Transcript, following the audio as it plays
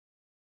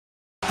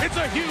It's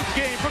a huge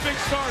game for big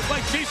stars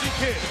like Jason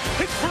Kidd.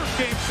 His first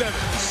Game 7.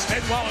 Ed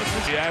Wallace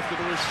after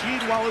the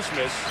Rasheed Wallace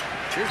miss.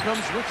 Here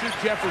comes Richard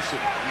Jefferson.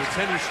 And the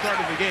 10 who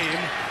started the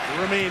game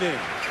remain in.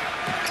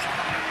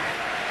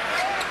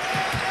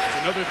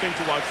 Another thing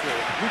to watch for.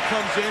 Who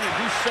comes in and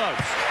who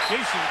subs?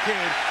 Jason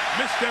Kidd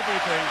missed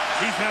everything.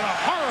 He's had a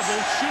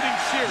horrible shooting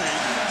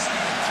series.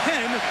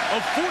 10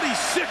 of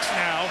 46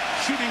 now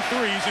shooting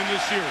threes in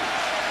this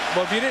series.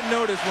 Well, if you didn't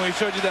notice when we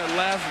showed you that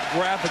last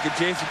graphic of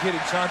Jason Kidd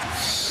and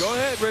Chauncey, go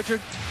ahead, Richard.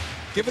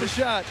 Give it a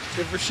shot.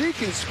 If Rasheed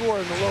can score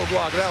in the low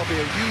block, that'll be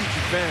a huge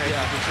advantage.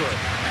 Yeah, for sure.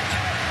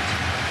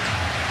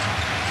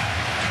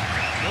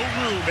 No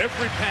room,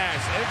 every pass,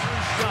 every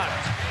shot.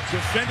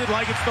 Defended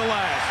like it's the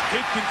last.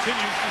 Kidd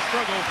continues to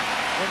struggle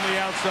from the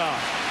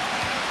outside.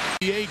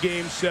 NBA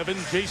Game 7,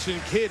 Jason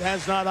Kidd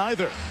has not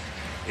either.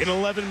 In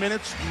 11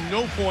 minutes,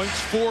 no points,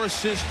 4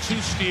 assists,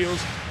 2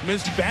 steals,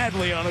 missed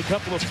badly on a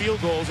couple of field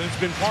goals, and it's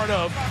been part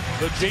of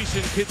the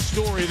Jason Kidd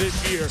story this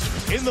year.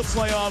 In the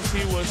playoffs,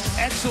 he was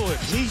excellent.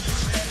 He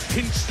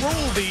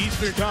controlled the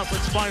Eastern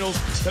Conference Finals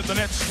that the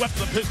Nets swept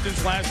the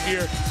Pistons last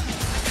year.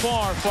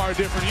 Far, far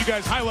different. You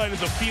guys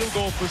highlighted the field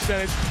goal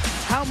percentage.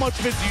 How much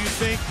of it do you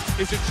think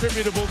is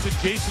attributable to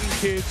Jason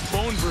Kidd's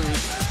bone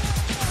bruise?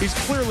 He's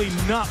clearly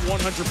not 100%.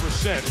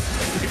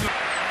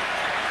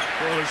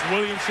 Well, there's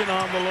Williamson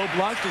on the low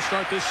block to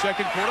start this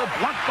second quarter.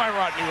 Blocked by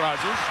Rodney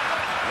Rogers.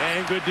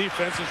 And good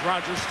defense as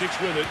Rogers sticks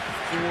with it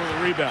for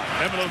the rebound.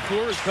 Evan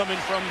O'Toole is coming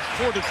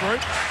for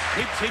Detroit.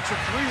 He takes a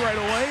 3 right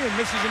away and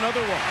misses another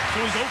one.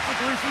 So he's 0 for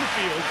 3 from the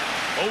field.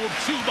 0 of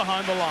 2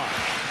 behind the line.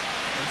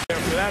 And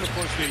after that, of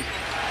course, the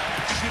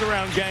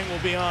shoot-around gang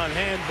will be on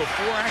hand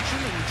before action,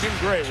 and Jim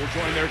Gray will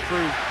join their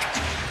crew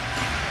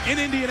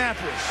in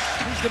Indianapolis.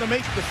 Who's going to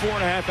make the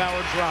 4.5-hour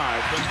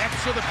drive? The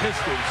Nets or the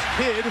Pistons?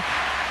 Kidd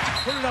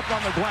put it up on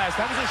the glass.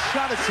 That was a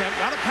shot attempt,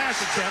 not a pass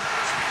attempt,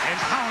 and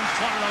Collins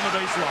caught it on the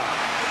baseline.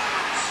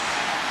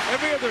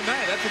 Every other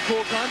night, that's a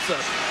cool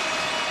concept.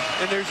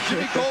 And there's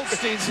Jimmy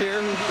Goldstein's here,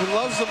 who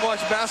loves to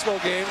watch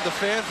basketball games, the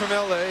fan from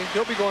L.A.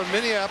 He'll be going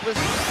Minneapolis.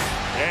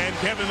 And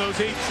Kevin, those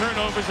 8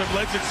 turnovers have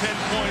led to 10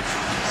 points.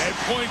 And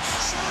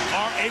points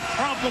are a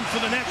problem for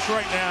the Nets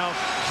right now.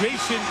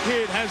 Jason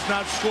Kidd has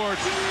not scored.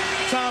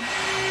 Tom,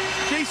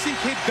 Jason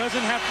Kidd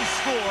doesn't have to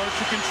score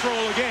to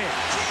control a game.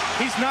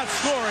 He's not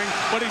scoring,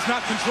 but he's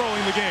not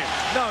controlling the game.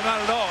 No,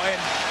 not at all. And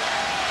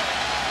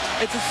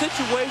it's a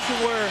situation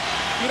where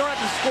you don't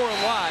have to score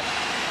a lot.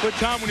 But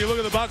Tom, when you look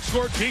at the box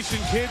score, Jason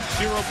Kidd,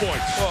 0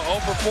 points.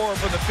 Well, 0 for 4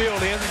 from the field.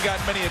 He hasn't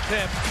gotten many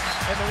attempts.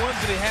 And the ones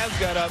that he has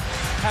got up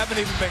haven't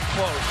even been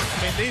close. I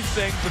mean, these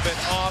things have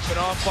been off and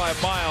off by a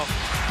mile.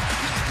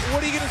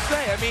 What are you going to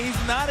say? I mean,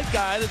 he's not a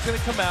guy that's going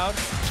to come out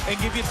and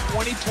give you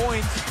 20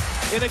 points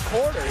in a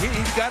quarter.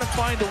 He's got to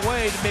find a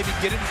way to maybe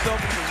get himself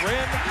to the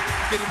rim,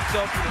 get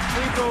himself to the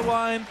free throw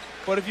line.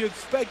 But if you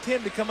expect him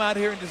to come out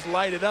here and just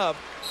light it up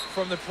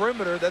from the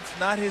perimeter, that's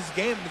not his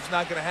game. It's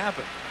not going to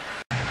happen.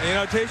 And, you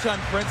know, Tayshaun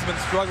Prince has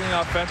been struggling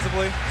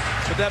offensively,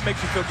 but that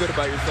makes you feel good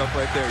about yourself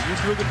right there. You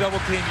drew the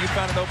double team, you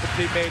found an open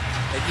teammate,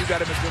 and you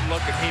got him a good look,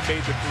 and he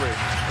made the 3.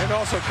 And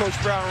also, Coach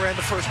Brown ran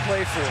the first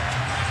play for him.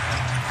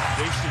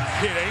 Jason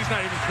Kidd, he's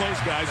not even close,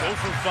 guys. 0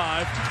 for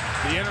 5.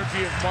 The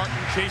energy of Martin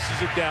chases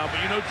it down,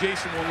 but you know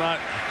Jason will not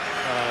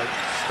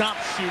stop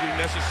shooting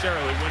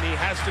necessarily. When he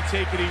has to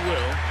take it, he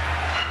will.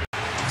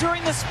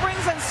 During the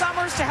springs and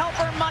summers to help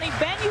earn money,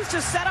 Ben used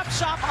to set up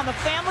shop on the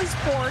family's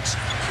porch,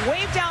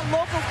 wave down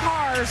local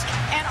cars,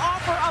 and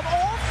offer, of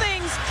all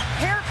things,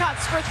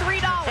 haircuts for $3.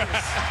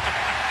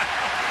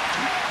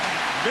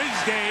 These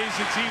days,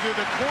 it's either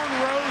the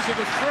cornrows or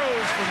the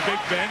throws from Big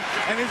Ben,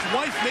 and his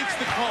wife makes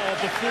the call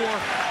before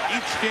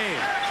each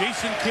game.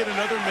 Jason Kidd,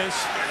 another miss.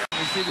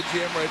 You see the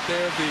GM right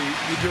there, the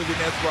New Jersey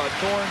Nets, Rod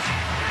Torrance.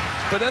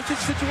 But that's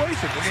his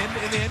situation. In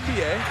the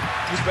NBA,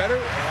 you better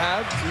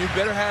have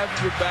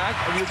your back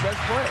of your best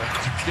player.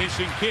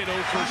 Jason Kidd 0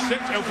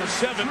 for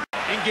 7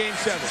 in Game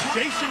 7.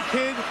 Jason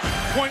Kidd,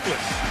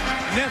 pointless.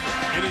 Never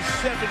in his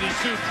 72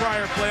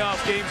 prior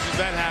playoff games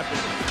has that happened.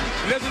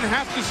 He doesn't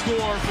have to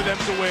score for them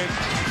to win,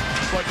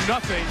 but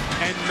nothing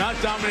and not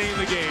dominating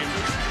the game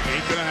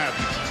ain't gonna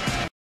happen.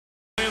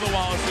 The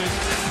Wallaces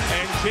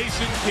and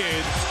Jason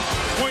Kidd,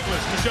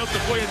 pointless. Michelle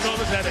Tafoya told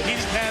us had a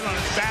heating pad on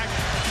his back.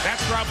 That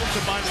problem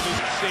combined with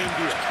the same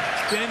deal.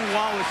 Ben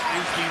Wallace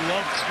is the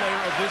loved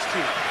player of this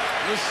team.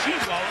 Rasheed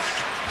Wallace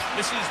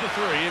misses the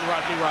 3, and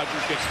Rodney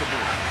Rogers gets the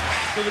move.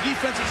 So the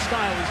defensive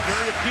style is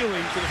very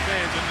appealing to the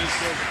fans in this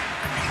building.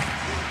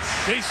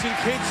 Jason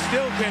Kidd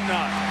still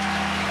cannot.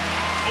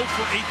 0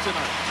 for 8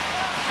 tonight.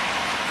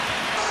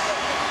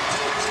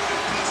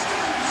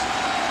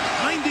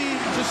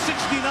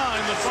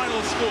 90-69, the final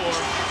score.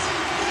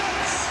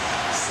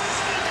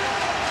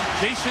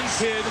 Jason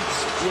Kidd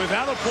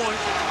without a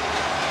point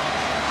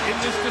in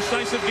this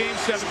decisive Game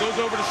 7. Goes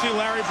over to see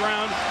Larry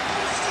Brown,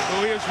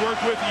 who he has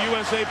worked with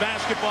USA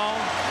Basketball.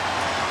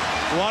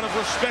 A lot of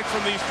respect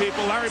from these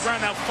people. Larry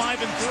Brown now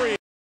 5-3.